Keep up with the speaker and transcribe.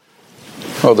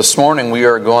Well, this morning we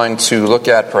are going to look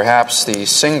at perhaps the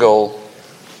single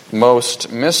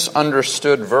most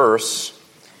misunderstood verse,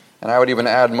 and I would even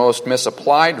add most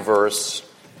misapplied verse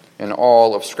in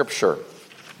all of Scripture.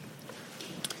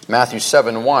 Matthew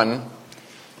 7:1,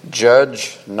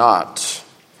 judge not.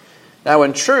 Now,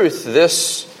 in truth,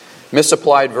 this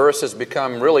misapplied verse has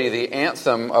become really the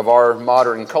anthem of our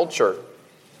modern culture.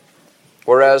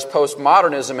 Whereas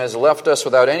postmodernism has left us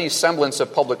without any semblance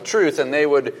of public truth, and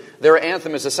their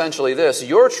anthem is essentially this: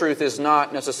 your truth is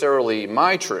not necessarily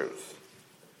my truth.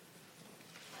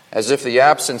 As if the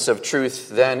absence of truth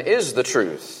then is the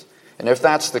truth. And if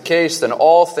that's the case, then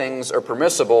all things are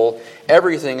permissible,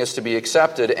 everything is to be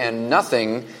accepted, and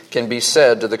nothing can be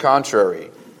said to the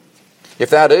contrary. If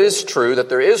that is true, that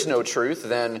there is no truth,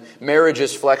 then marriage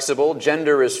is flexible,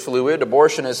 gender is fluid,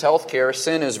 abortion is healthcare,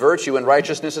 sin is virtue, and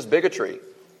righteousness is bigotry.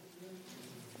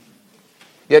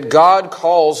 Yet God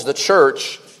calls the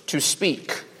church to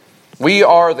speak. We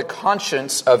are the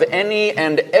conscience of any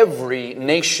and every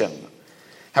nation.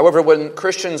 However, when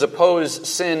Christians oppose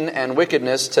sin and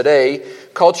wickedness today,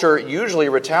 culture usually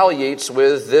retaliates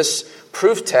with this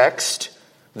proof text.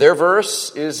 Their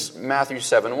verse is Matthew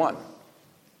 7:1.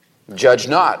 Judge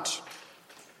not.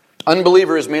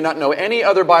 Unbelievers may not know any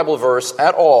other Bible verse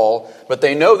at all, but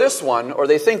they know this one, or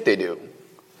they think they do.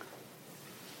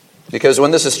 Because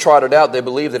when this is trotted out, they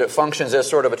believe that it functions as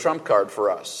sort of a trump card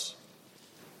for us.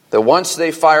 That once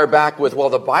they fire back with, well,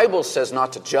 the Bible says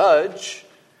not to judge,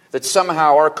 that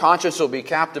somehow our conscience will be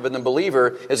captive and the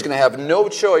believer is going to have no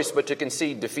choice but to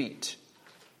concede defeat.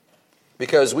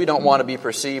 Because we don't want to be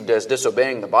perceived as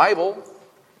disobeying the Bible,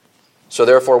 so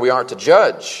therefore we aren't to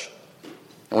judge.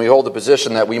 And we hold the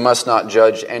position that we must not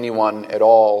judge anyone at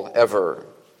all, ever.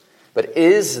 But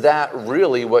is that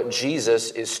really what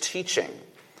Jesus is teaching?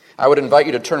 I would invite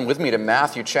you to turn with me to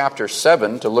Matthew chapter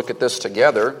 7 to look at this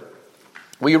together.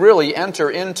 We really enter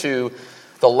into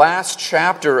the last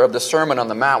chapter of the Sermon on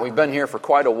the Mount. We've been here for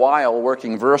quite a while,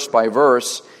 working verse by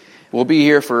verse. We'll be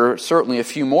here for certainly a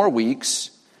few more weeks.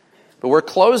 But we're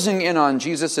closing in on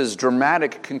Jesus'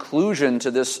 dramatic conclusion to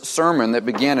this sermon that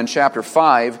began in chapter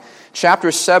 5.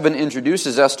 Chapter 7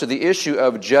 introduces us to the issue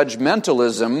of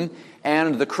judgmentalism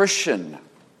and the Christian.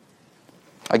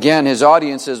 Again, his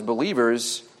audience is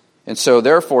believers, and so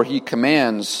therefore he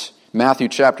commands, Matthew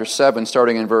chapter 7,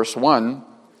 starting in verse 1,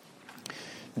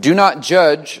 do not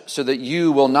judge so that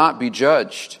you will not be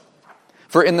judged.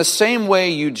 For in the same way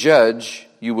you judge,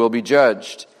 you will be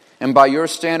judged. And by your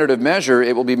standard of measure,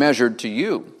 it will be measured to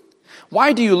you.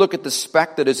 Why do you look at the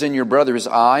speck that is in your brother's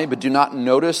eye, but do not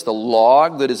notice the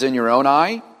log that is in your own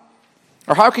eye?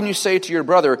 Or how can you say to your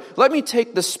brother, let me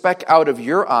take the speck out of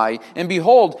your eye, and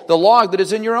behold, the log that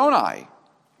is in your own eye?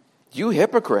 You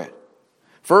hypocrite!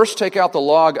 First take out the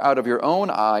log out of your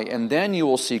own eye, and then you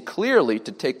will see clearly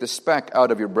to take the speck out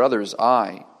of your brother's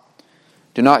eye.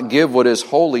 Do not give what is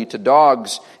holy to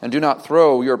dogs, and do not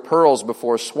throw your pearls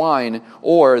before swine,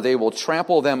 or they will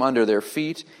trample them under their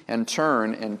feet and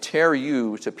turn and tear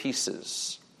you to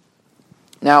pieces.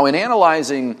 Now, in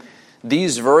analyzing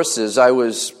these verses, I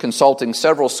was consulting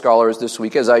several scholars this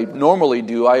week. As I normally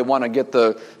do, I want to get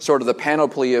the sort of the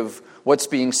panoply of what's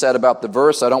being said about the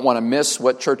verse. I don't want to miss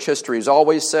what church history has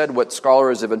always said, what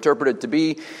scholars have interpreted to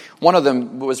be. One of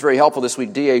them was very helpful this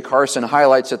week. D.A. Carson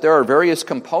highlights that there are various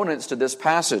components to this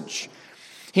passage.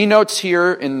 He notes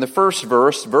here in the first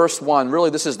verse, verse 1,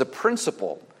 really this is the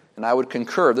principle, and I would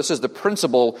concur. This is the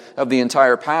principle of the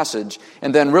entire passage.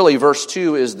 And then really verse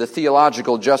 2 is the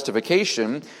theological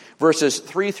justification. Verses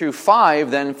 3 through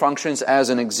 5 then functions as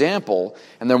an example.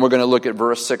 And then we're going to look at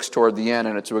verse 6 toward the end,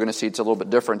 and we're going to see it's a little bit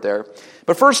different there.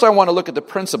 But first I want to look at the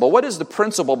principle. What is the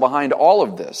principle behind all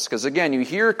of this? Because again, you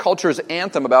hear culture's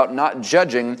anthem about not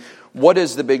judging. What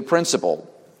is the big principle?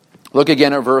 Look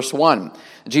again at verse 1.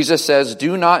 Jesus says,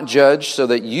 do not judge so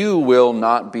that you will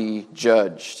not be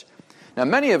judged. Now,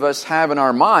 many of us have in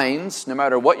our minds, no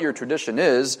matter what your tradition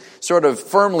is, sort of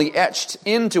firmly etched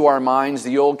into our minds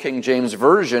the old King James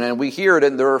Version, and we hear it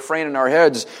in the refrain in our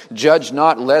heads, judge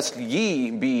not lest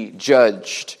ye be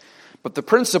judged. But the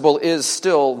principle is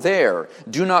still there.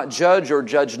 Do not judge or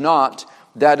judge not.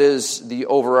 That is the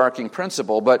overarching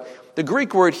principle. But the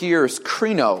Greek word here is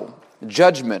krino,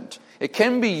 judgment. It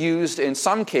can be used in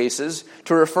some cases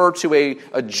to refer to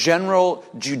a general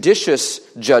judicious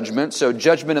judgment, so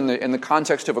judgment in the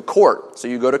context of a court. So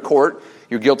you go to court,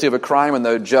 you're guilty of a crime, and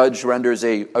the judge renders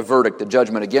a verdict, a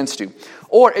judgment against you.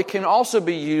 Or it can also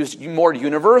be used more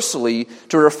universally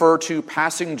to refer to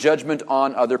passing judgment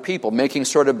on other people, making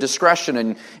sort of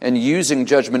discretion and using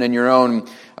judgment in your own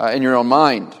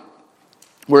mind.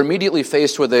 We're immediately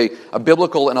faced with a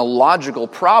biblical and a logical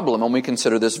problem when we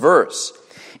consider this verse.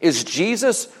 Is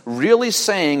Jesus really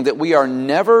saying that we are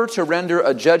never to render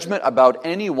a judgment about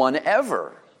anyone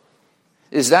ever?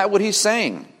 Is that what he's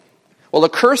saying? Well, a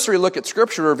cursory look at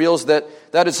Scripture reveals that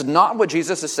that is not what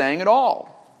Jesus is saying at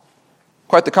all.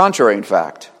 Quite the contrary, in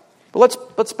fact. But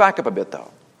let's back up a bit,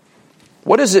 though.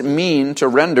 What does it mean to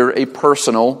render a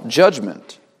personal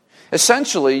judgment?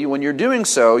 Essentially, when you're doing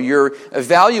so, you're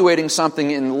evaluating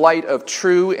something in light of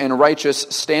true and righteous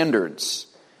standards.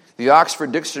 The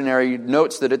Oxford Dictionary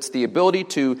notes that it's the ability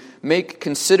to make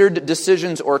considered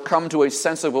decisions or come to a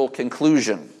sensible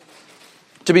conclusion.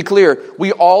 To be clear,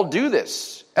 we all do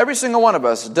this. Every single one of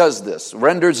us does this,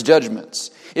 renders judgments.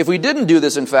 If we didn't do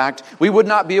this, in fact, we would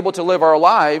not be able to live our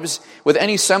lives with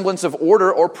any semblance of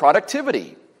order or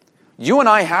productivity. You and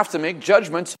I have to make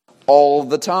judgments all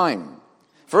the time.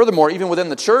 Furthermore, even within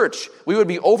the church, we would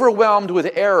be overwhelmed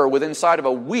with error within inside of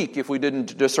a week if we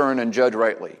didn't discern and judge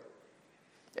rightly.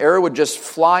 Error would just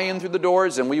fly in through the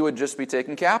doors and we would just be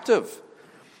taken captive.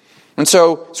 And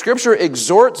so, Scripture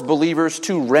exhorts believers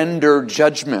to render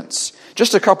judgments.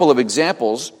 Just a couple of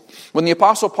examples. When the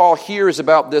Apostle Paul hears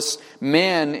about this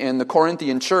man in the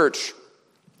Corinthian church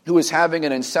who is having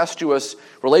an incestuous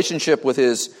relationship with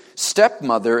his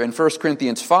stepmother in 1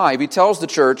 Corinthians 5, he tells the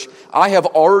church, I have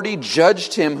already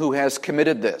judged him who has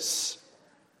committed this.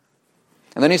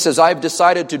 And then he says, I have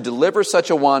decided to deliver such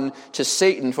a one to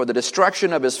Satan for the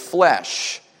destruction of his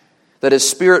flesh, that his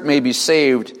spirit may be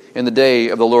saved in the day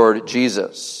of the Lord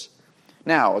Jesus.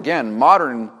 Now, again,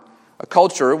 modern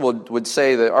culture would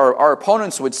say that our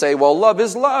opponents would say, well, love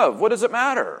is love. What does it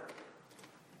matter?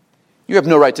 You have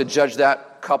no right to judge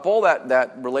that couple,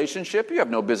 that relationship. You have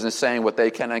no business saying what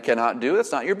they can and cannot do.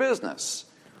 That's not your business.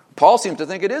 Paul seems to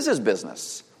think it is his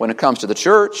business when it comes to the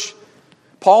church.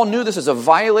 Paul knew this is a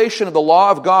violation of the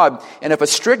law of God, and if a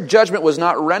strict judgment was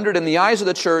not rendered in the eyes of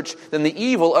the church, then the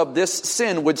evil of this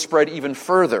sin would spread even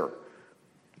further.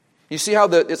 You see how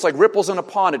it's like ripples in a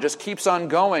pond. It just keeps on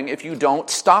going if you don't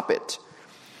stop it.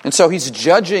 And so he's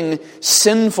judging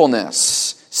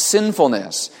sinfulness.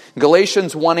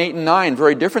 Galatians 1, 8, and 9,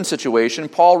 very different situation.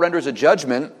 Paul renders a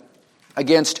judgment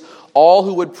against all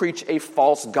who would preach a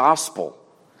false gospel.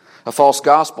 A false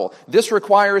gospel. This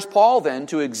requires Paul then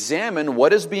to examine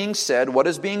what is being said, what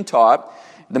is being taught,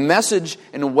 the message,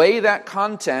 and weigh that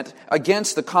content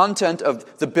against the content of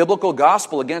the biblical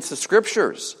gospel, against the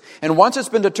Scriptures. And once it's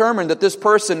been determined that this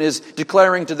person is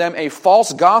declaring to them a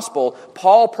false gospel,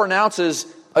 Paul pronounces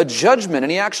a judgment,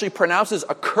 and he actually pronounces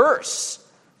a curse.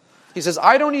 He says,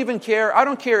 I don't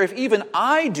care if even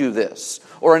I do this,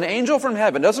 or an angel from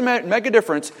heaven, doesn't make a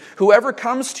difference. Whoever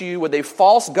comes to you with a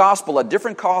false gospel, a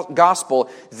different gospel,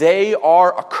 they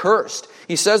are accursed.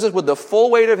 He says it with the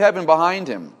full weight of heaven behind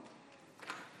him.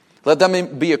 Let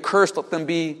them be accursed, let them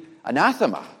be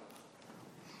anathema.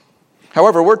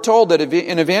 However, we're told that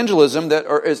in evangelicalism,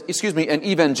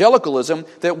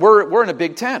 that we're in a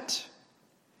big tent.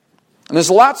 And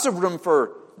there's lots of room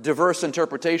for diverse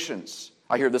interpretations.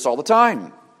 I hear this all the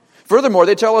time. Furthermore,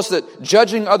 they tell us that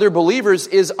judging other believers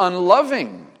is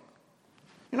unloving.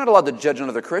 You're not allowed to judge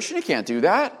another Christian. You can't do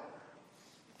that.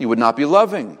 You would not be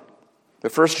loving.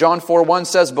 But 1 John 4:1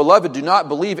 says, Beloved, do not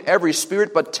believe every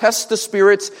spirit, but test the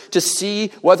spirits to see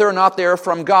whether or not they are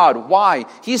from God. Why?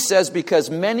 He says, because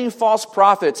many false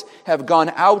prophets have gone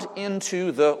out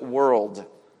into the world.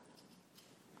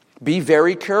 Be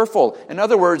very careful. In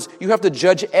other words, you have to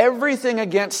judge everything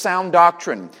against sound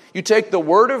doctrine. You take the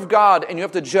Word of God and you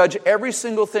have to judge every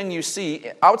single thing you see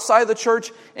outside the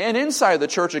church and inside the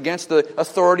church against the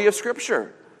authority of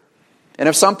Scripture. And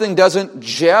if something doesn't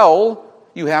gel,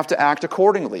 you have to act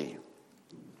accordingly.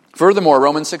 Furthermore,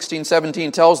 Romans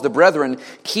 16:17 tells the brethren,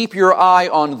 keep your eye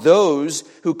on those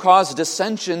who cause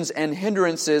dissensions and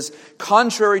hindrances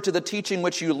contrary to the teaching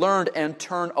which you learned, and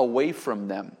turn away from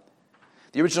them.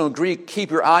 The original Greek, keep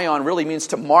your eye on, really means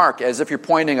to mark, as if you're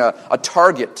pointing a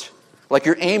target, like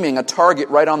you're aiming a target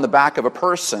right on the back of a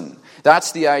person.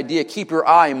 That's the idea. Keep your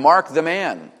eye, mark the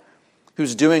man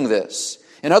who's doing this.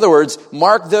 In other words,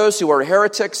 mark those who are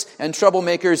heretics and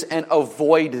troublemakers and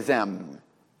avoid them.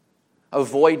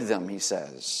 Avoid them, he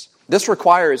says. This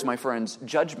requires, my friends,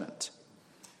 judgment.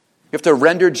 You have to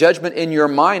render judgment in your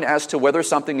mind as to whether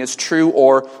something is true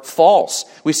or false.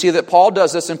 We see that Paul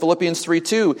does this in Philippians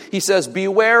 3:2. He says,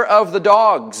 beware of the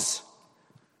dogs.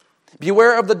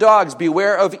 Beware of the dogs.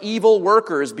 Beware of evil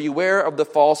workers. Beware of the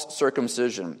false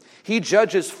circumcision. He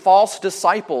judges false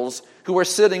disciples who are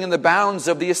sitting in the bounds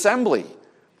of the assembly.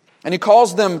 And he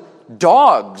calls them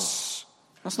dogs.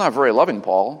 That's not very loving,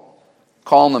 Paul.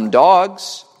 Calling them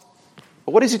dogs.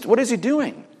 But what is he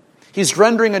doing? He's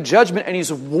rendering a judgment and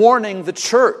he's warning the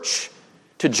church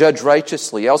to judge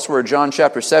righteously. Elsewhere, John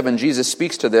chapter 7, Jesus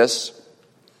speaks to this.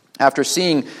 After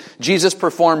seeing Jesus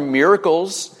perform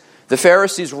miracles, the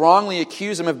Pharisees wrongly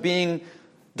accuse him of being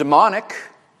demonic.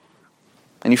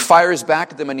 And he fires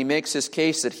back at them and he makes his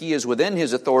case that he is within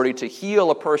his authority to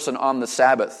heal a person on the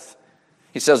Sabbath.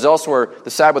 He says elsewhere, the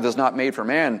Sabbath is not made for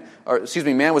man.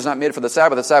 Man was not made for the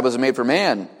Sabbath was made for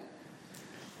man.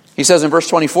 He says in verse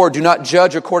 24, do not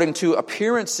judge according to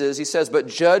appearances, he says, but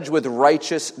judge with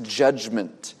righteous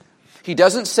judgment. He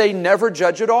doesn't say never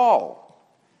judge at all.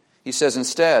 He says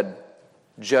instead,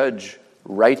 judge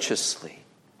righteously.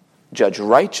 Judge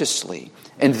righteously.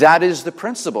 And that is the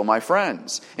principle, my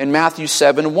friends. In Matthew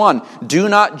 7:1, do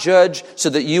not judge so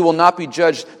that you will not be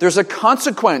judged. There's a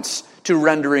consequence to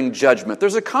rendering judgment.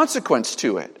 There's a consequence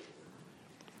to it.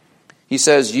 He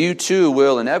says, you too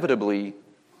will inevitably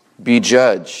be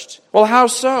judged. Well, how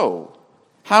so?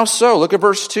 How so? Look at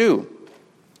verse 2.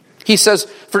 He says,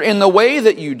 for in the way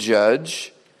that you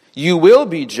judge, you will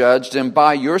be judged, and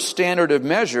by your standard of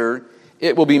measure,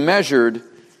 it will be measured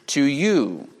to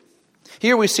you.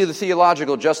 Here we see the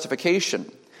theological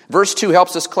justification. Verse 2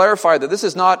 helps us clarify that this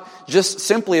is not just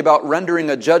simply about rendering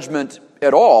a judgment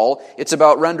at all. It's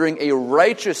about rendering a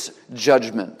righteous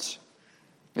judgment.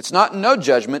 It's not no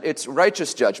judgment, it's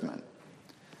righteous judgment.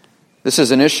 This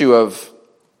is an issue of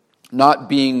not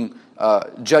being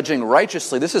judging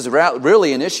righteously. This is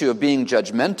really an issue of being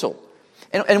judgmental.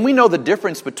 And we know the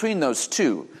difference between those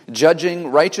two,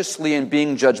 judging righteously and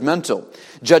being judgmental.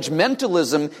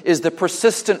 Judgmentalism is the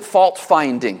persistent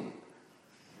fault-finding.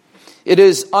 It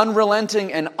is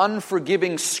unrelenting and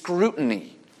unforgiving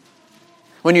scrutiny.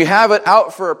 When you have it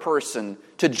out for a person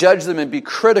to judge them and be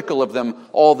critical of them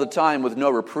all the time with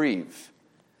no reprieve.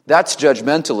 That's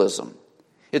judgmentalism.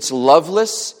 It's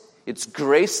loveless, it's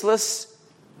graceless,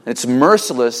 it's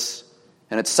merciless,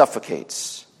 and it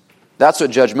suffocates. That's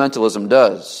what judgmentalism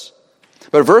does.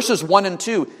 But verses 1 and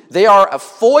 2, they are a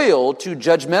foil to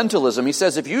judgmentalism. He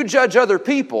says, if you judge other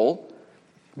people,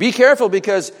 be careful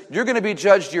because you're going to be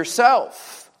judged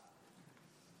yourself.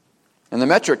 And the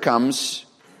metric comes,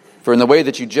 for in the way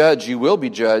that you judge, you will be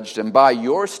judged, and by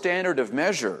your standard of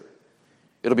measure,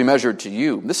 it'll be measured to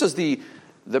you. This is the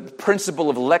principle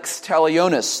of lex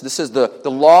talionis. This is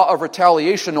the law of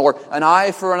retaliation, or an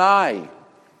eye for an eye.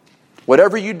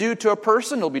 Whatever you do to a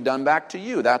person will be done back to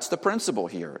you. That's the principle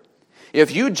here.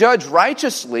 If you judge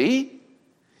righteously,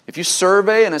 if you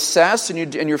survey and assess and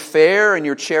you're fair and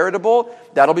you're charitable,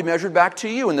 that'll be measured back to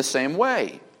you in the same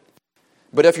way.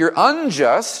 But if you're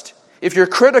unjust, if you're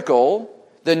critical,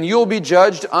 then you'll be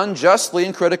judged unjustly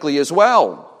and critically as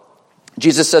well.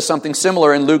 Jesus says something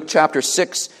similar in Luke chapter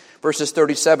 6, verses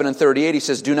 37 and 38. He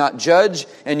says, do not judge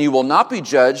and you will not be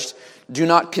judged. Do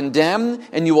not condemn,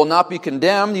 and you will not be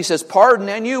condemned. He says, pardon,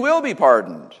 and you will be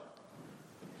pardoned.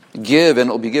 Give, and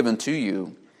it will be given to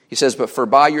you. He says, but for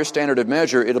by your standard of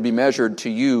measure, it will be measured to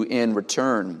you in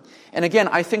return. And again,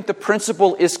 I think the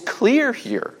principle is clear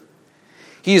here.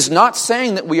 He's not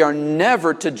saying that we are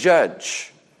never to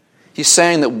judge. He's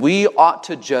saying that we ought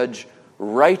to judge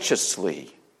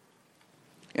righteously,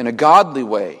 in a godly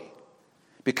way.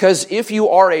 Because if you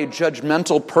are a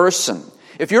judgmental person,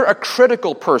 if you're a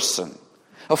critical person,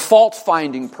 a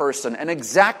fault-finding person, an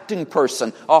exacting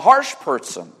person, a harsh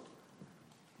person,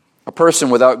 a person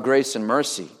without grace and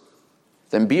mercy,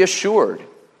 then be assured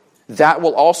that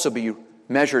will also be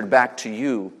measured back to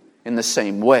you in the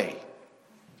same way.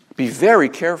 Be very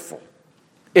careful.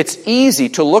 It's easy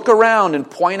to look around and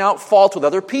point out fault with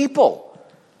other people.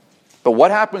 But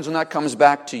what happens when that comes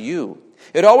back to you?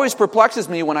 It always perplexes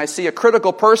me when I see a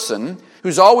critical person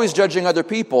who's always judging other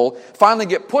people finally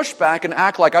get pushed back and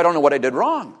act like I don't know what I did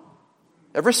wrong.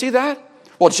 Ever see that?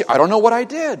 Well, gee, I don't know what I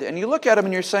did. And you look at him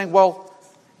and you're saying, well,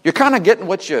 you're kind of getting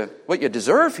what you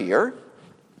deserve here.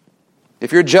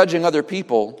 If you're judging other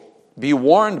people, be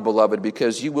warned, beloved,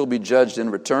 because you will be judged in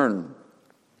return.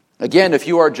 Again, if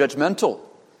you are judgmental,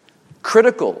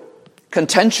 critical,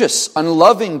 contentious,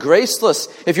 unloving, graceless,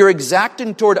 if you're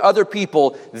exacting toward other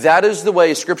people, that is the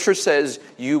way Scripture says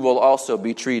you will also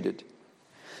be treated.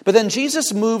 But then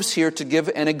Jesus moves here to give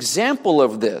an example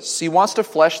of this. He wants to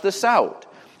flesh this out.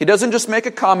 He doesn't just make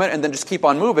a comment and then just keep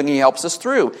on moving. He helps us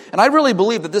through. And I really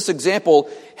believe that this example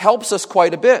helps us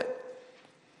quite a bit.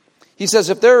 He says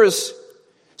if there is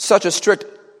such a strict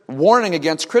warning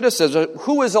against criticism,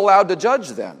 who is allowed to judge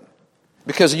then?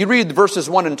 Because you read verses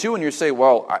 1 and 2 and you say,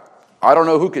 well, I don't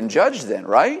know who can judge then,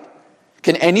 right?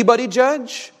 Can anybody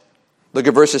judge? Look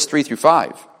at verses 3 through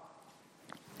 5.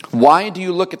 Why do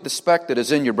you look at the speck that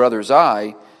is in your brother's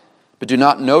eye, but do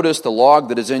not notice the log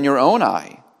that is in your own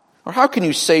eye? Or how can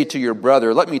you say to your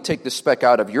brother, let me take the speck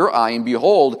out of your eye, and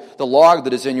behold, the log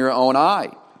that is in your own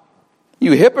eye?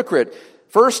 You hypocrite,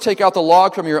 first take out the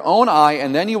log from your own eye,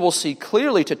 and then you will see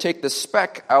clearly to take the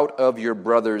speck out of your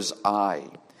brother's eye.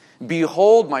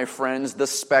 Behold, my friends, the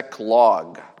speck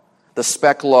log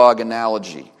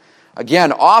analogy.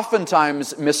 Again,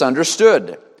 oftentimes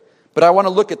misunderstood, but I want to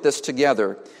look at this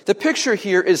together. The picture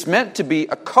here is meant to be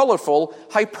a colorful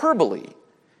hyperbole.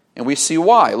 And we see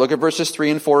why. Look at verses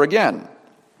 3 and 4 again.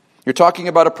 You're talking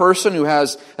about a person who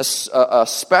has a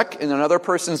speck in another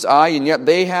person's eye, and yet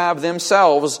they have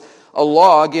themselves a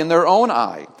log in their own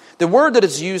eye. The word that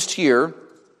is used here,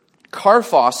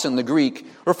 karphos in the Greek,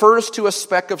 refers to a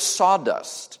speck of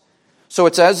sawdust. So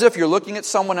it's as if you're looking at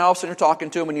someone else and you're talking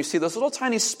to them, and you see this little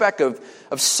tiny speck of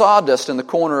sawdust in the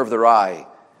corner of their eye.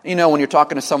 You know, when you're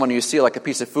talking to someone and you see like a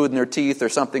piece of food in their teeth or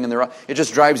something in their eye, it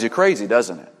just drives you crazy,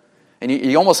 doesn't it? And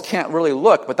you almost can't really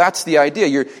look, but that's the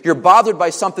idea. You're bothered by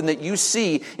something that you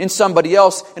see in somebody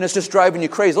else, and it's just driving you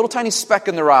crazy. A little tiny speck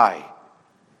in their eye.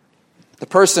 The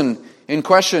person in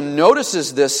question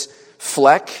notices this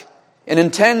fleck and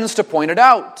intends to point it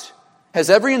out. Has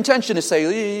every intention to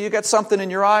say, you got something in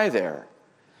your eye there.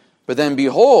 But then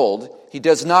behold, he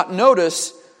does not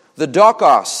notice the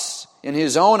dokos in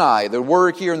his own eye. The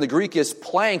word here in the Greek is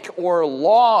plank or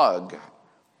log.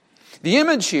 The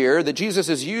image here that Jesus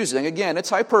is using, again,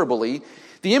 it's hyperbole.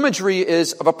 The imagery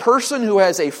is of a person who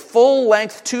has a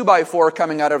full-length 2x4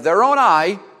 coming out of their own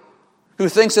eye, who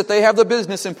thinks that they have the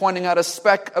business in pointing out a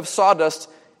speck of sawdust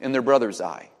in their brother's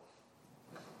eye.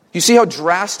 You see how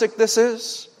drastic this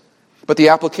is? But the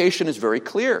application is very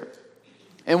clear.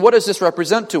 And what does this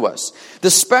represent to us? The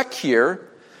speck here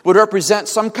would represent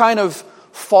some kind of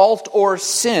fault or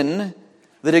sin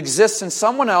that exists in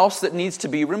someone else that needs to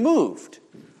be removed.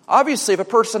 Obviously, if a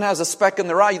person has a speck in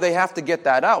their eye, they have to get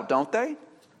that out, don't they?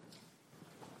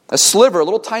 A sliver, a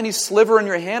little tiny sliver in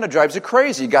your hand, it drives you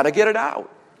crazy. You've got to get it out.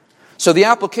 So the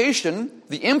implication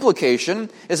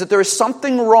is that there is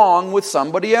something wrong with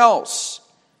somebody else.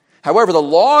 However, the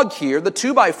log here, the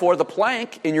 2x4, the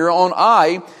plank in your own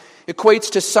eye,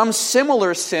 equates to some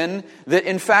similar sin that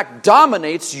in fact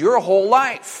dominates your whole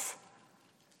life.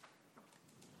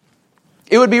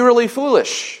 It would be really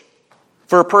foolish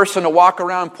for a person to walk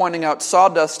around pointing out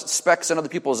sawdust specks in other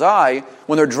people's eye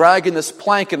when they're dragging this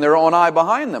plank in their own eye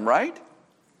behind them, right?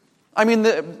 I mean,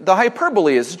 the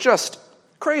hyperbole is just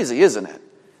crazy, isn't it?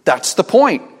 That's the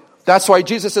point. That's why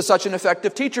Jesus is such an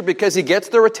effective teacher, because he gets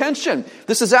their attention.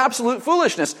 This is absolute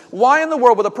foolishness. Why in the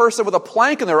world would a person with a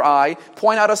plank in their eye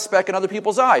point out a speck in other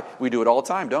people's eye? We do it all the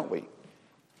time, don't we?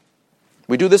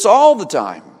 We do this all the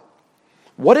time.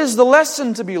 What is the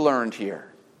lesson to be learned here?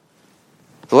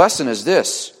 The lesson is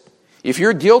this. If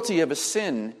you're guilty of a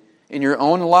sin in your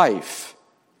own life,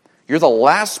 you're the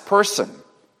last person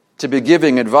to be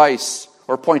giving advice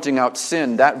or pointing out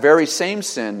sin, that very same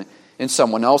sin, in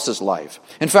someone else's life.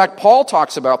 In fact, Paul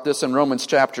talks about this in Romans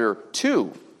chapter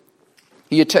 2.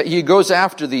 He goes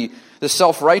after the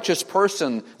self-righteous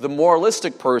person, the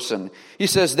moralistic person. He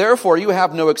says, therefore, you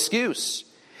have no excuse.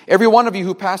 Every one of you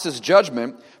who passes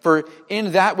judgment, for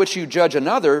in that which you judge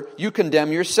another, you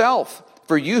condemn yourself.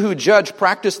 For you who judge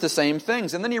practice the same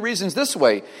things. And then he reasons this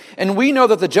way. And we know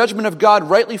that the judgment of God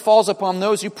rightly falls upon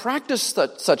those who practice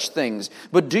such things.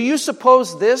 But do you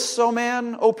suppose this, O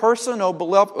man, O person, O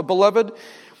beloved,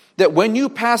 that when you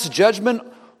pass judgment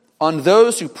on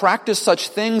those who practice such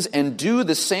things and do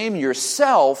the same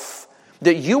yourself,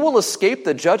 that you will escape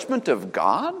the judgment of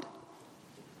God?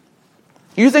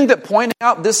 You think that pointing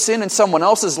out this sin in someone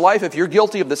else's life, if you're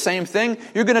guilty of the same thing,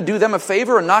 you're going to do them a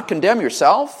favor and not condemn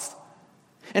yourself?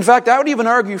 In fact, I would even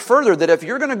argue further that if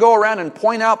you're going to go around and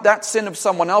point out that sin of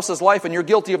someone else's life and you're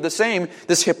guilty of the same,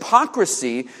 this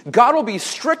hypocrisy, God will be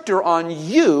stricter on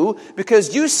you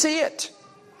because you see it.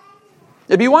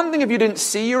 It'd be one thing if you didn't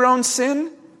see your own sin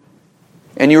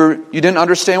and you didn't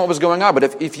understand what was going on.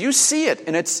 But if you see it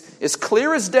and it's as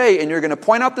clear as day and you're going to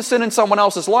point out the sin in someone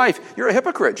else's life, you're a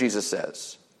hypocrite, Jesus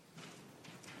says.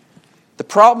 The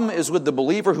problem is with the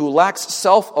believer who lacks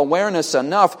self-awareness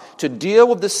enough to deal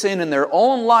with the sin in their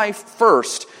own life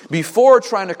first before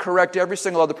trying to correct every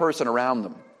single other person around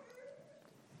them.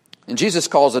 And Jesus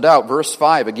calls it out, verse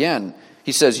 5 again.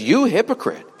 He says, you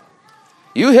hypocrite,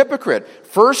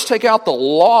 first take out the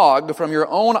log from your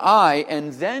own eye,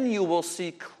 and then you will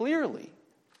see clearly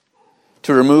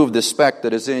to remove the speck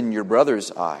that is in your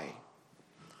brother's eye.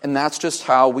 And that's just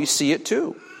how we see it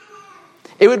too.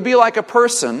 It would be like a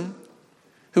person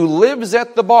who lives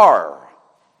at the bar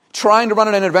trying to run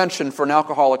an intervention for an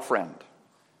alcoholic friend.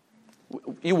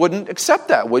 You wouldn't accept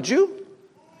that, would you?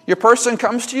 Your person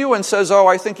comes to you and says, oh,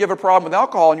 I think you have a problem with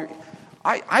alcohol. And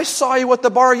I saw you at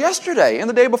the bar yesterday and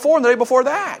the day before and the day before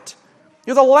that.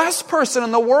 You're the last person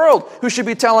in the world who should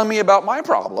be telling me about my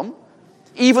problem.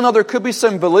 Even though there could be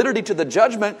some validity to the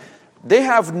judgment, they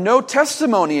have no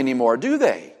testimony anymore, do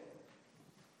they?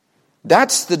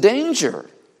 That's the danger.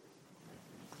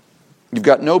 You've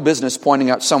got no business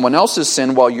pointing out someone else's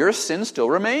sin while your sin still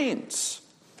remains.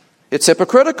 It's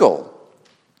hypocritical.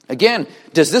 Again,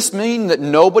 does this mean that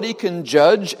nobody can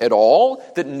judge at all?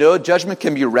 That no judgment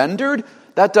can be rendered?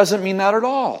 That doesn't mean that at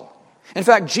all. In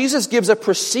fact, Jesus gives a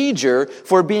procedure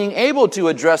for being able to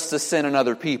address the sin in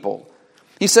other people.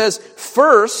 He says,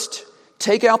 first,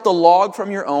 take out the log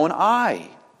from your own eye.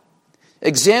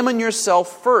 Examine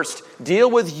yourself first. Deal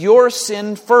with your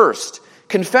sin first.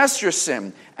 Confess your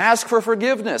sin. Ask for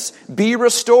forgiveness. Be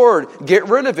restored. Get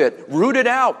rid of it. Root it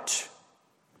out.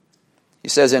 He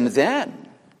says, and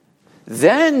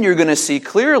then you're going to see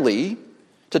clearly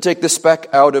to take the speck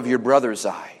out of your brother's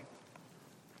eye.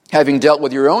 Having dealt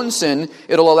with your own sin,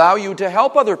 it'll allow you to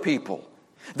help other people.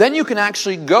 Then you can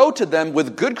actually go to them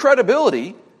with good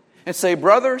credibility and say,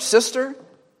 brother, sister,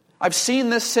 I've seen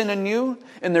this sin in you,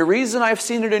 and the reason I've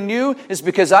seen it in you is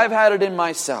because I've had it in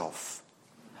myself.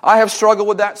 I have struggled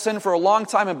with that sin for a long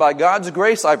time, and by God's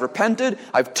grace, I've repented,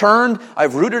 I've turned,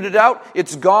 I've rooted it out,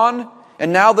 it's gone,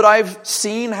 and now that I've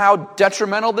seen how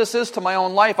detrimental this is to my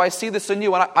own life, I see this in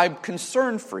you, and I'm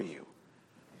concerned for you,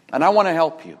 and I want to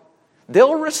help you.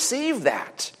 They'll receive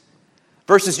that.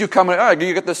 Versus you coming,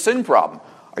 you got this sin problem.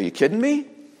 Are you kidding me?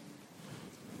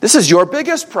 This is your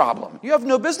biggest problem. You have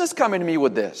no business coming to me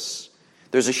with this.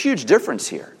 There's a huge difference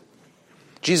here.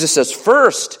 Jesus says,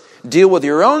 first, deal with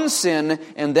your own sin,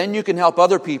 and then you can help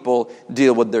other people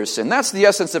deal with their sin. That's the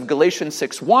essence of Galatians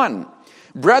 6:1.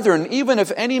 Brethren, even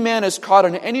if any man is caught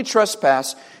in any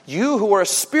trespass, you who are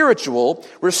spiritual,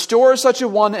 restore such a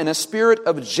one in a spirit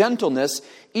of gentleness,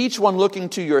 each one looking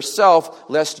to yourself,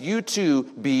 lest you too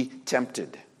be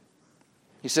tempted.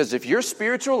 He says, if you're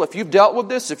spiritual, if you've dealt with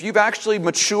this, if you've actually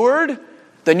matured,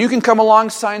 then you can come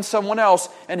alongside someone else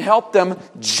and help them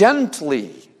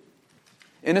gently,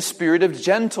 in a spirit of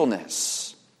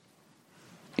gentleness.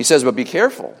 He says, but be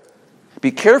careful.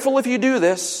 Be careful if you do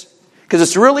this, because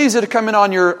it's real easy to come in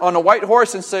on a white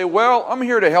horse and say, well, I'm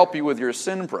here to help you with your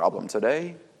sin problem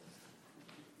today.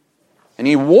 And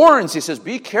he warns, he says,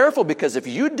 be careful, because if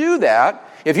you do that,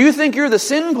 if you think you're the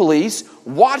sin police,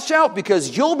 watch out,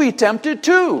 because you'll be tempted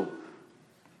too.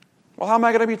 Well, how am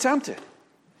I going to be tempted?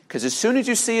 Because as soon as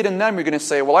you see it in them, you're going to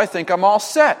say, well, I think I'm all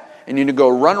set. And you need to go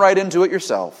run right into it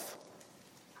yourself.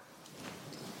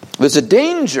 There's a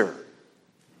danger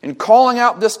in calling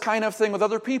out this kind of thing with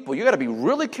other people. You've got to be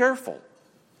really careful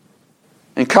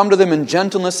and come to them in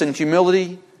gentleness and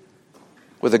humility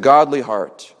with a godly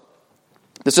heart.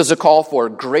 This is a call for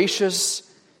gracious,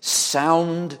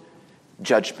 sound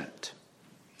judgment.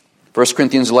 1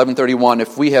 Corinthians 11:31,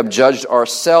 if we have judged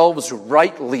ourselves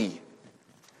rightly,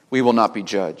 we will not be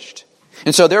judged.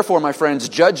 And so therefore, my friends,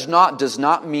 judge not does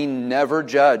not mean never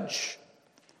judge.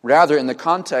 Rather, in the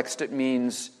context, it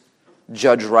means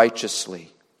judge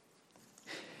righteously.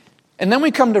 And then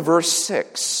we come to verse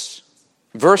 6.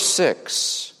 Verse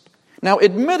 6. Now,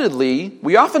 admittedly,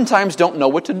 we oftentimes don't know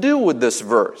what to do with this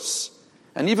verse.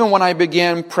 And even when I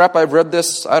began prep, I've read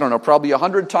this, probably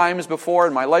 100 times before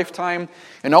in my lifetime,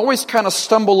 and always kind of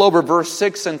stumble over verse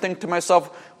 6 and think to myself,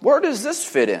 where does this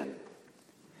fit in?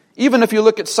 Even if you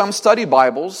look at some study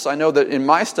Bibles, I know that in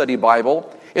my study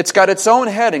Bible, it's got its own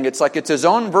heading. It's like it's his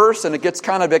own verse, and it gets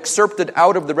kind of excerpted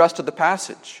out of the rest of the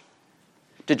passage.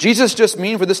 Did Jesus just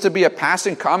mean for this to be a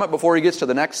passing comment before he gets to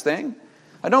the next thing?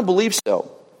 I don't believe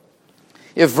so.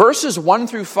 If verses 1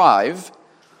 through 5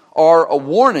 are a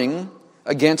warning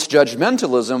against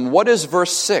judgmentalism, what is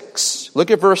verse 6? Look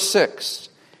at verse 6.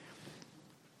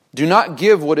 Do not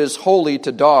give what is holy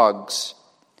to dogs,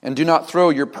 and do not throw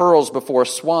your pearls before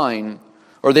swine,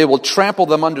 or they will trample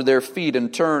them under their feet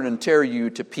and turn and tear you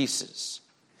to pieces.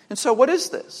 And so what is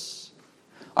this?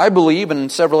 I believe,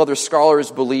 and several other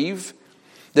scholars believe,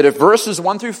 that if verses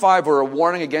 1 through 5 are a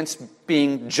warning against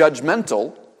being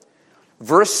judgmental,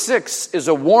 verse 6 is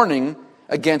a warning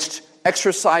against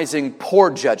exercising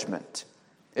poor judgment.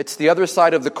 It's the other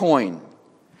side of the coin.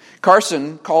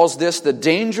 Carson calls this the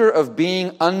danger of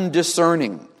being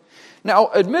undiscerning.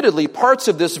 Now, admittedly, parts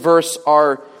of this verse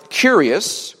are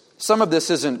curious. Some of this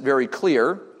isn't very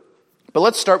clear. But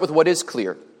let's start with what is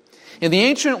clear. In the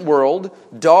ancient world,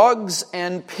 dogs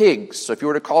and pigs, so if you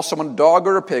were to call someone a dog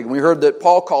or a pig, and we heard that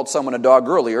Paul called someone a dog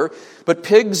earlier, but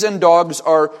pigs and dogs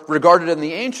are regarded in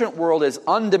the ancient world as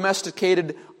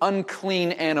undomesticated,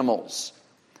 unclean animals.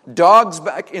 Dogs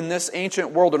back in this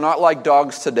ancient world are not like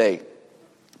dogs today.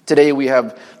 Today we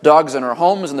have dogs in our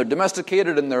homes, and they're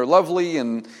domesticated, and they're lovely,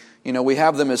 and we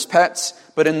have them as pets.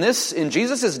 But in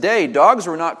Jesus' day, dogs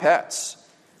were not pets.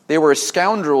 They were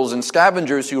scoundrels and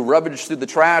scavengers who rummaged through the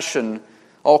trash and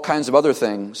all kinds of other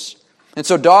things. And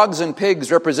so dogs and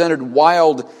pigs represented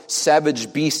wild,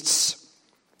 savage beasts.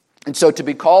 And so to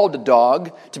be called a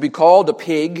dog, to be called a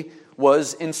pig,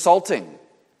 was insulting.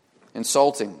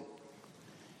 Insulting.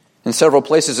 In several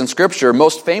places in Scripture,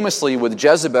 most famously with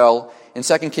Jezebel in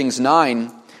 2 Kings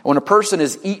 9, when a person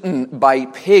is eaten by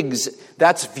pigs,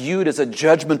 that's viewed as a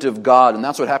judgment of God, and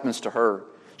that's what happens to her.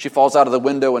 She falls out of the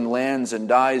window and lands and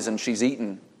dies, and she's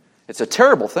eaten. It's a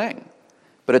terrible thing,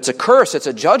 but it's a curse, it's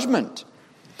a judgment.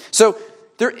 So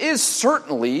there is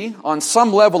certainly, on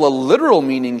some level, a literal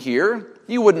meaning here.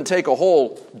 You wouldn't take a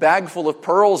whole bag full of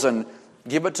pearls and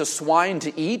give it to swine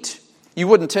to eat. You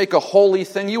wouldn't take a holy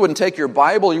thing. You wouldn't take your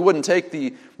Bible. You wouldn't take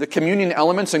the communion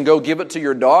elements and go give it to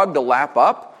your dog to lap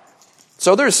up.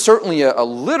 So there's certainly a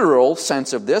literal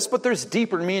sense of this, but there's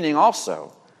deeper meaning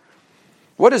also.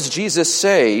 What does Jesus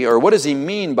say, or what does he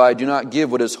mean by do not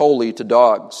give what is holy to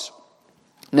dogs?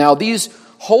 Now, these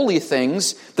holy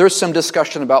things, there's some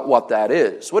discussion about what that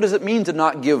is. What does it mean to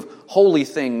not give holy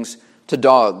things to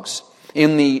dogs?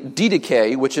 In the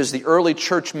Didache, which is the early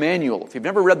church manual, if you've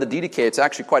never read the Didache, it's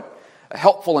actually quite a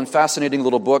helpful and fascinating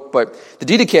little book, but the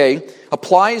Didache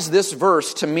applies this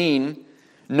verse to mean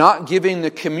not giving the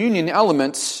communion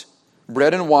elements,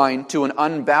 bread and wine, to an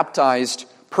unbaptized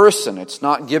person. It's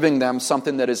not giving them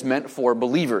something that is meant for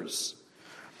believers.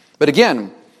 But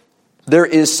again, there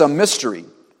is some mystery.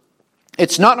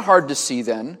 It's not hard to see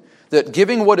then that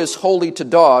giving what is holy to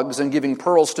dogs and giving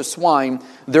pearls to swine,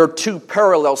 they're two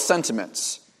parallel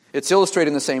sentiments. It's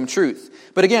illustrating the same truth.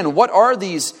 But again, what are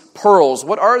these pearls?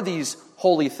 What are these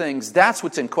holy things? That's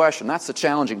what's in question. That's the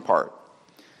challenging part.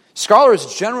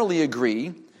 Scholars generally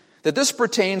agree that this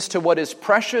pertains to what is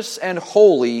precious and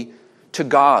holy to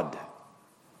God.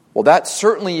 Well, that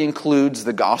certainly includes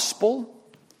the gospel.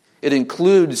 It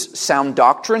includes sound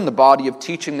doctrine, the body of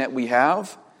teaching that we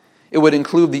have. It would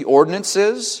include the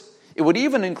ordinances. It would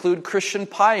even include Christian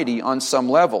piety on some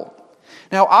level.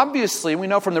 Now, obviously, we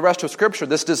know from the rest of Scripture,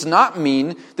 this does not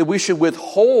mean that we should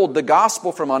withhold the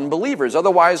gospel from unbelievers.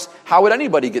 Otherwise, how would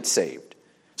anybody get saved?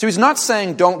 So he's not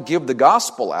saying don't give the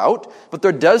gospel out, but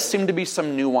there does seem to be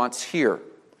some nuance here.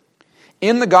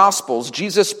 In the Gospels,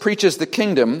 Jesus preaches the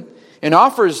kingdom and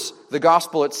offers the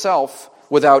gospel itself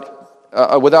without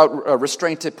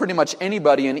restraint to pretty much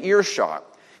anybody in earshot.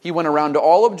 He went around to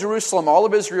all of Jerusalem, all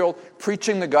of Israel,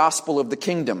 preaching the gospel of the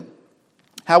kingdom.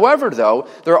 However, though,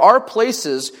 there are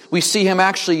places we see him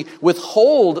actually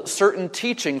withhold certain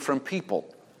teaching from people.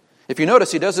 If you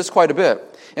notice, he does this quite a bit.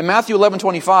 In Matthew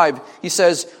 11:25, he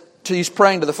says, he's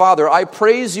praying to the Father, I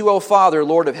praise you, O Father,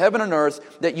 Lord of heaven and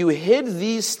earth, that you hid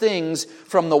these things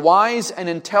from the wise and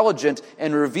intelligent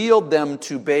and revealed them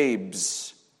to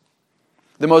babes.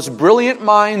 The most brilliant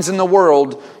minds in the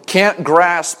world can't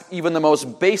grasp even the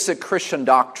most basic Christian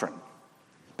doctrine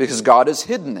because God has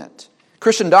hidden it.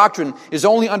 Christian doctrine is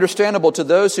only understandable to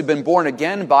those who've been born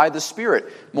again by the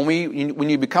Spirit. When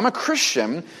you become a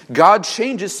Christian, God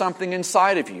changes something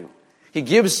inside of you. He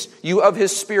gives you of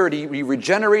His Spirit. He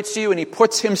regenerates you and He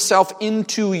puts Himself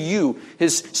into you.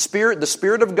 His Spirit, the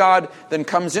Spirit of God, then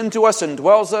comes into us and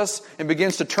dwells us and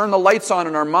begins to turn the lights on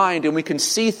in our mind, and we can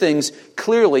see things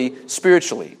clearly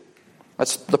spiritually.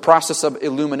 That's the process of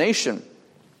illumination.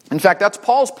 In fact, that's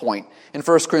Paul's point in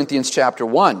 1 Corinthians chapter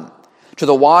 1. To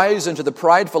the wise and to the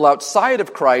prideful outside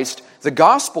of Christ, the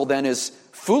gospel then is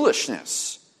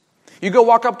foolishness. You go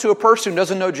walk up to a person who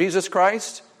doesn't know Jesus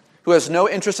Christ, who has no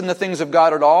interest in the things of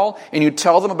God at all, and you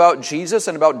tell them about Jesus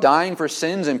and about dying for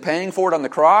sins and paying for it on the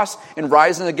cross and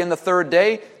rising again the third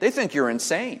day, they think you're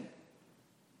insane.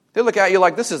 They look at you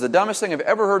like, this is the dumbest thing I've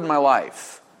ever heard in my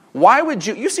life. Why would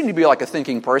you seem to be like a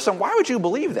thinking person, why would you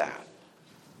believe that?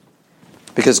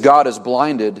 Because God has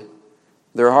blinded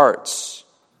their hearts.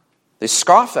 They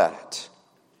scoff at it.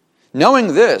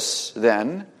 Knowing this,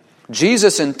 then,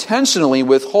 Jesus intentionally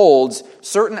withholds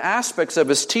certain aspects of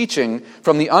His teaching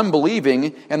from the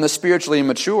unbelieving and the spiritually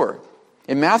immature.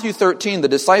 In Matthew 13, the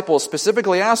disciples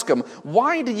specifically ask Him,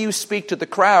 why do you speak to the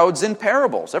crowds in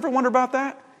parables? Ever wonder about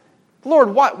that?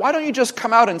 Lord, why don't you just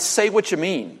come out and say what you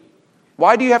mean?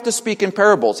 Why do you have to speak in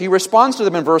parables? He responds to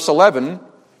them in verse 11.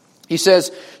 He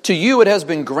says, to you it has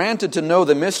been granted to know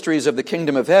the mysteries of the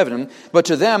kingdom of heaven, but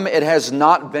to them it has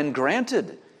not been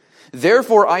granted.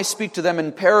 Therefore I speak to them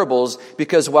in parables,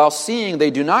 because while seeing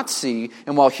they do not see,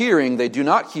 and while hearing they do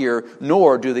not hear,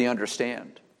 nor do they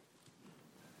understand.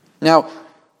 Now,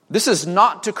 this is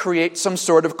not to create some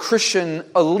sort of Christian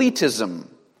elitism.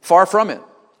 Far from it.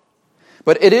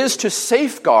 but it is to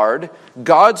safeguard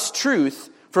God's truth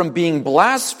from being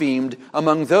blasphemed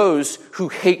among those who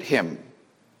hate him.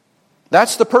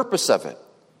 That's the purpose of it.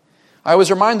 I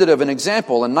was reminded of an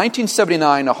example. In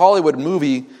 1979, a Hollywood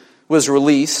movie was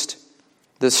released.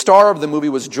 The star of the movie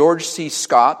was George C.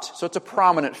 Scott, so it's a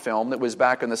prominent film that was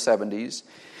back in the 70s.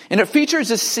 And it features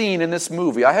a scene in this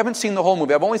movie. I haven't seen the whole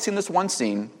movie. I've only seen this one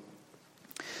scene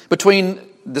between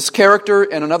this character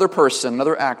and another person,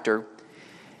 another actor.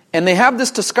 And they have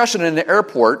this discussion in an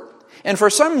airport. And for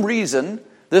some reason,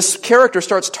 this character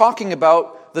starts talking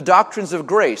about the doctrines of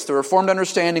grace, the Reformed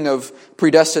understanding of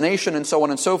predestination and so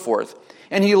on and so forth.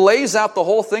 And he lays out the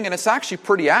whole thing, and it's actually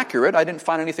pretty accurate. I didn't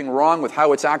find anything wrong with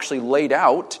how it's actually laid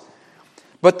out.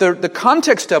 But the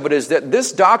context of it is that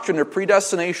this doctrine of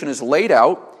predestination is laid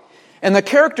out, and the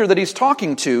character that he's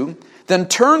talking to then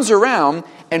turns around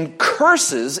and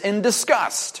curses in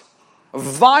disgust. A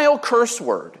vile curse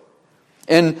word.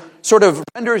 And sort of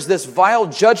renders this vile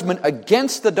judgment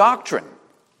against the doctrine.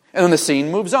 And then the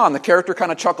scene moves on. The character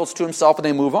kind of chuckles to himself and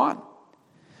they move on.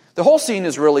 The whole scene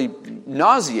is really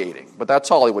nauseating, but that's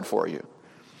Hollywood for you.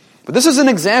 But this is an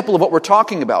example of what we're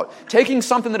talking about. Taking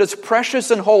something that is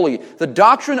precious and holy, the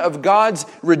doctrine of God's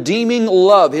redeeming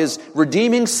love, His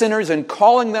redeeming sinners and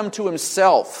calling them to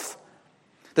Himself.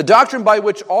 The doctrine by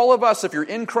which all of us, if you're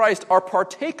in Christ, are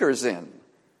partakers in.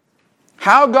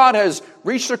 How God has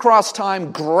reached across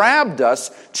time, grabbed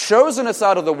us, chosen us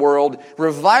out of the world,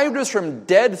 revived us from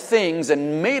dead things,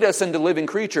 and made us into living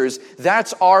creatures.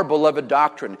 That's our beloved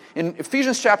doctrine. In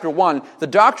Ephesians chapter 1, the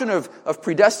doctrine of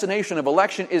predestination, of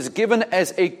election, is given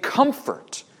as a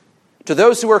comfort to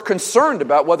those who are concerned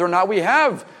about whether or not we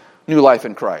have new life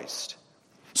in Christ.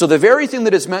 So the very thing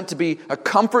that is meant to be a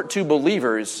comfort to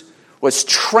believers was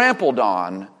trampled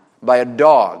on by a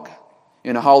dog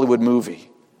in a Hollywood movie.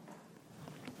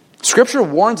 Scripture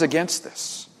warns against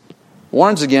this.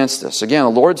 Warns against this. Again,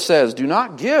 the Lord says, do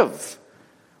not give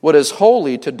what is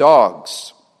holy to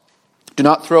dogs. Do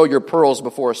not throw your pearls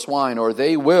before swine, or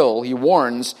they will, he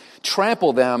warns,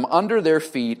 trample them under their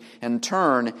feet and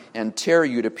turn and tear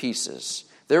you to pieces.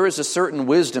 There is a certain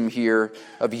wisdom here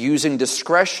of using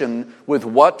discretion with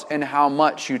what and how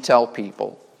much you tell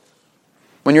people.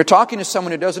 When you're talking to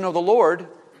someone who doesn't know the Lord,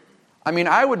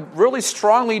 I would really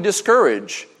strongly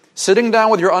discourage sitting down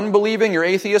with your unbelieving, your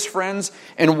atheist friends,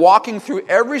 and walking through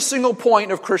every single point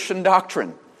of Christian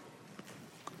doctrine.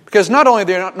 Because not only are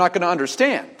they not going to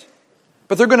understand,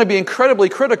 but they're going to be incredibly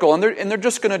critical, and they're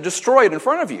just going to destroy it in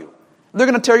front of you. They're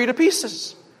going to tear you to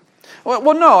pieces.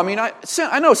 Well, no,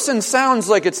 I know sin sounds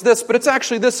like it's this, but it's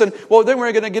actually this, and then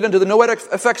we're going to get into the noetic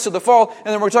effects of the fall, and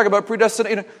then we're talking about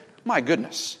predestination. My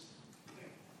goodness.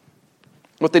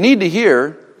 What they need to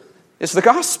hear is the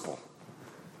gospel.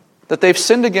 That they've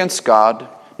sinned against God,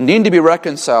 need to be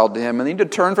reconciled to Him, and need to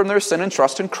turn from their sin and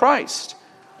trust in Christ.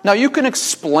 Now, you can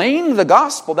explain the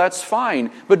gospel, that's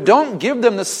fine, but don't give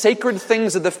them the sacred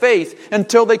things of the faith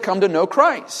until they come to know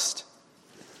Christ.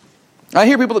 I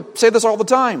hear people say this all the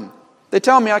time. They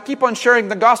tell me, I keep on sharing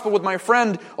the gospel with my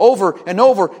friend over and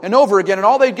over and over again, and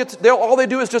all they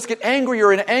do is just get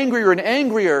angrier and angrier and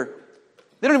angrier.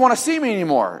 They don't even want to see me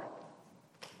anymore.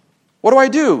 What do I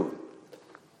do?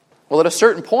 Well, at a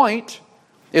certain point,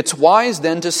 it's wise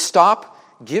then to stop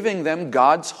giving them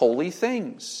God's holy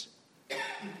things.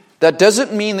 That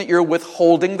doesn't mean that you're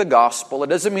withholding the gospel. It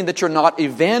doesn't mean that you're not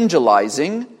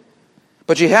evangelizing.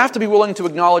 But you have to be willing to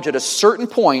acknowledge at a certain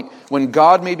point when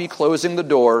God may be closing the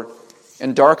door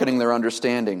and darkening their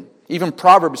understanding. Even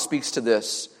Proverbs speaks to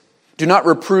this. Do not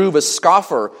reprove a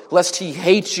scoffer, lest he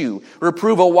hate you.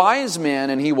 Reprove a wise man,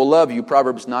 and he will love you.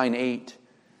 Proverbs 9:8.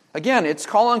 Again, it's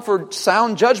calling for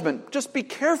sound judgment. Just be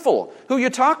careful who you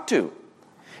talk to.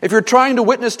 If you're trying to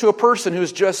witness to a person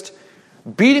who's just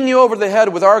beating you over the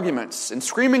head with arguments and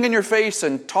screaming in your face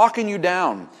and talking you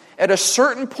down, at a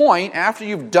certain point, after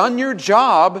you've done your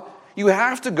job, you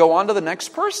have to go on to the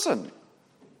next person.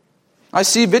 I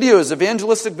see videos,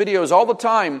 evangelistic videos all the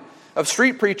time of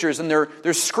street preachers, and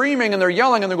they're screaming and they're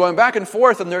yelling and they're going back and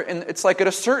forth, and it's like at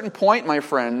a certain point, my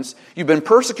friends, you've been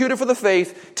persecuted for the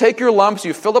faith, take your lumps,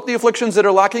 you fill up the afflictions that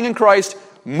are lacking in Christ,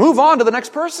 move on to the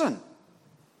next person.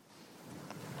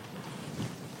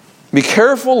 Be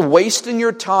careful wasting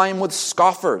your time with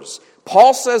scoffers.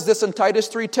 Paul says this in Titus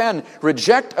 3:10,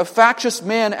 reject a factious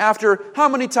man after how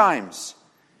many times?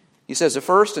 He says a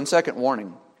first and second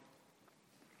warning.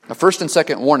 A first and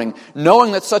second warning,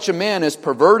 knowing that such a man is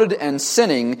perverted and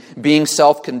sinning, being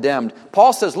self-condemned.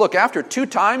 Paul says, look, after 2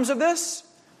 times of this,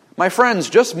 my friends,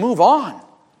 just move on.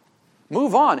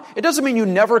 Move on. It doesn't mean you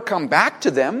never come back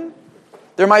to them.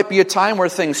 There might be a time where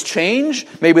things change.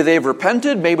 Maybe they've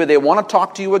repented. Maybe they want to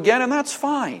talk to you again, and that's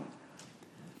fine.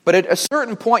 But at a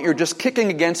certain point, you're just kicking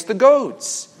against the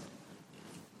goads.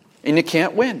 And you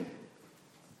can't win.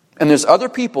 And there's other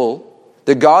people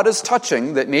that God is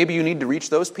touching that maybe you need to reach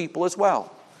those people as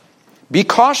well. Be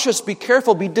cautious, be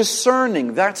careful, be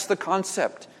discerning. That's the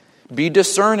concept. Be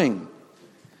discerning.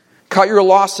 Cut your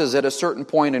losses at a certain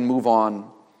point and move on.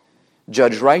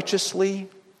 Judge righteously.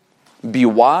 Be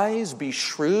wise, be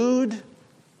shrewd.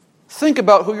 Think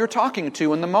about who you're talking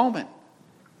to in the moment.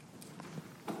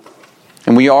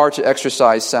 And we are to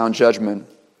exercise sound judgment.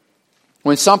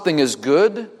 When something is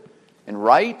good and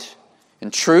right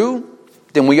and true,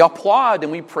 then we applaud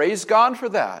and we praise God for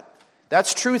that.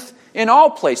 That's truth in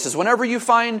all places. Whenever you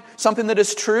find something that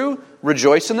is true,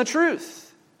 rejoice in the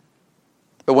truth.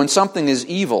 But when something is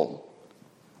evil,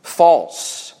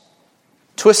 false,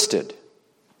 twisted,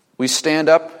 we stand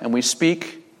up and we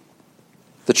speak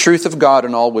the truth of God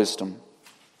in all wisdom.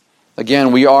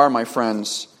 Again, we are, my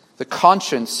friends, the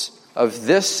conscience of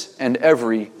this and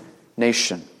every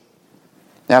nation.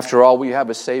 After all, we have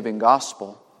a saving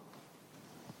gospel.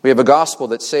 We have a gospel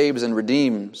that saves and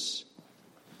redeems.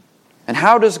 And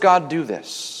how does God do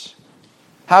this?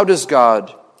 How does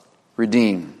God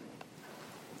redeem?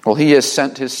 Well, He has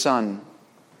sent His Son,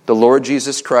 the Lord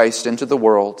Jesus Christ, into the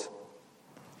world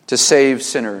to save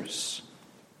sinners.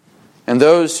 And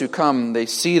those who come, they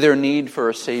see their need for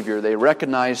a Savior. They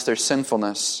recognize their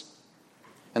sinfulness.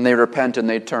 And they repent and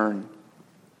they turn.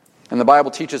 And the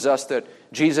Bible teaches us that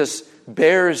Jesus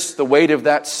bears the weight of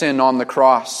that sin on the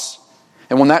cross.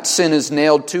 And when that sin is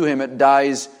nailed to Him, it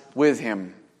dies with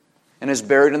Him and is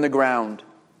buried in the ground.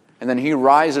 And then He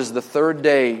rises the third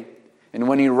day. And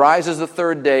when He rises the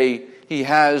third day, He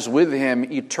has with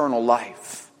Him eternal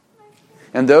life.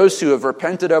 And those who have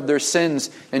repented of their sins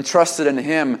and trusted in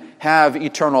Him have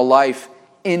eternal life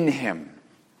in Him.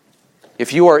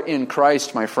 If you are in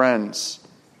Christ, my friends,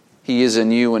 He is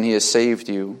in you and He has saved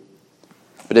you.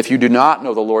 But if you do not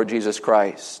know the Lord Jesus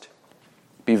Christ,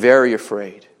 be very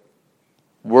afraid.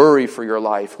 Worry for your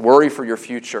life. Worry for your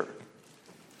future.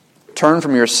 Turn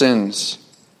from your sins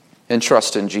and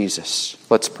trust in Jesus.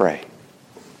 Let's pray.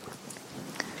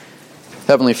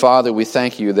 Heavenly Father, we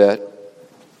thank You that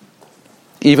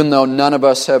even though none of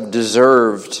us have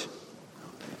deserved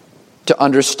to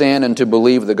understand and to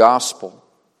believe the gospel,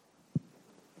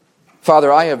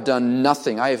 Father, I have done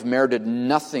nothing. I have merited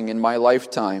nothing in my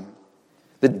lifetime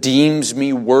that deems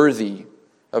me worthy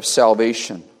of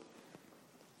salvation.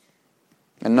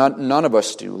 And none of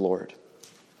us do, Lord.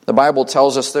 The Bible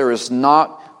tells us there is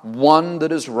not one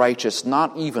that is righteous,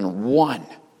 not even one.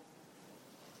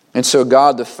 And so,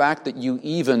 God, the fact that You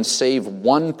even save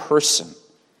one person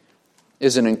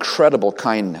is an incredible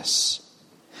kindness.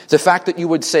 The fact that You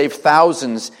would save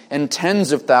thousands and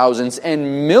tens of thousands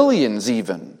and millions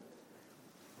even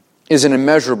is an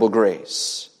immeasurable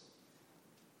grace.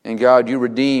 And God, You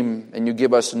redeem and You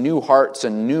give us new hearts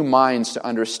and new minds to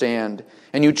understand.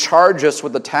 And You charge us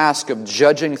with the task of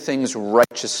judging things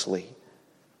righteously.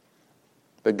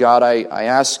 But God, I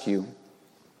ask You,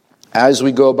 as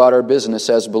we go about our business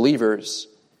as believers,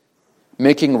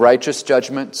 making righteous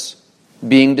judgments,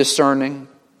 being discerning,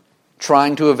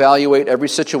 trying to evaluate every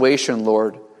situation,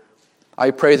 Lord,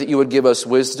 I pray that You would give us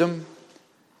wisdom,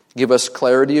 give us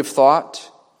clarity of thought.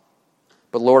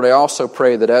 But Lord, I also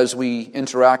pray that as we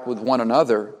interact with one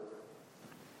another,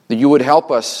 that You would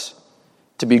help us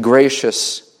to be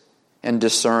gracious and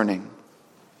discerning.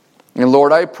 And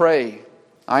Lord, I pray,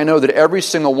 I know that every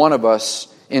single one of us,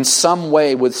 in some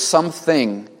way, with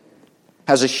something,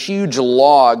 has a huge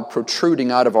log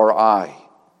protruding out of our eye.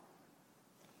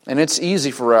 And it's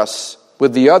easy for us,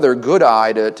 with the other good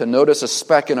eye, to notice a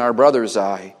speck in our brother's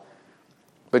eye.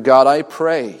 But God, I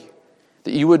pray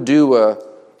that You would do a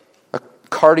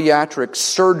cardiac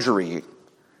surgery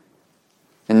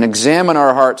and examine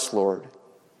our hearts, Lord,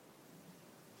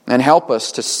 and help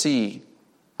us to see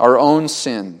our own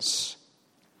sins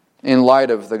in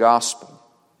light of the gospel.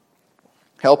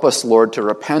 Help us, Lord, to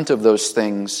repent of those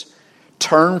things,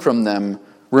 turn from them,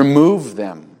 remove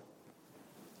them,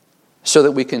 so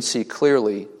that we can see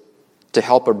clearly to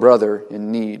help a brother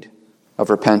in need of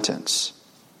repentance.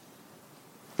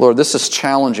 Lord, this is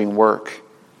challenging work.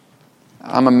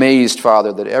 I'm amazed,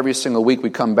 Father, that every single week we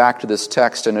come back to this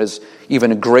text and it is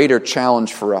even a greater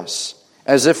challenge for us.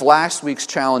 As if last week's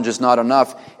challenge is not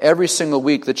enough, every single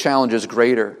week the challenge is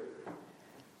greater.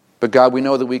 But God, we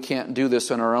know that we can't do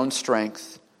this in our own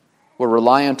strength. We're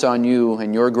reliant on You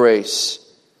and Your grace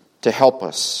to help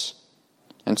us.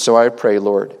 And so I pray,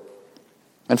 Lord.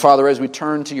 And Father, as we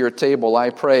turn to Your table,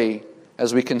 I pray,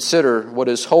 as we consider what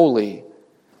is holy,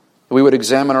 that we would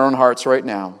examine our own hearts right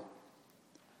now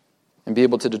and be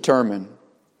able to determine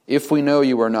if we know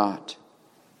You or not.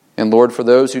 And Lord, for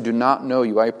those who do not know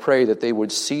you, I pray that they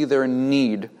would see their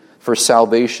need for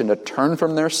salvation, to turn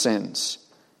from their sins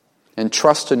and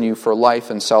trust in you for life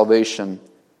and salvation,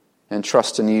 and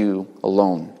trust in you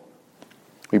alone.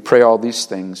 We pray all these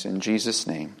things in Jesus'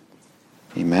 name.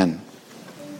 Amen.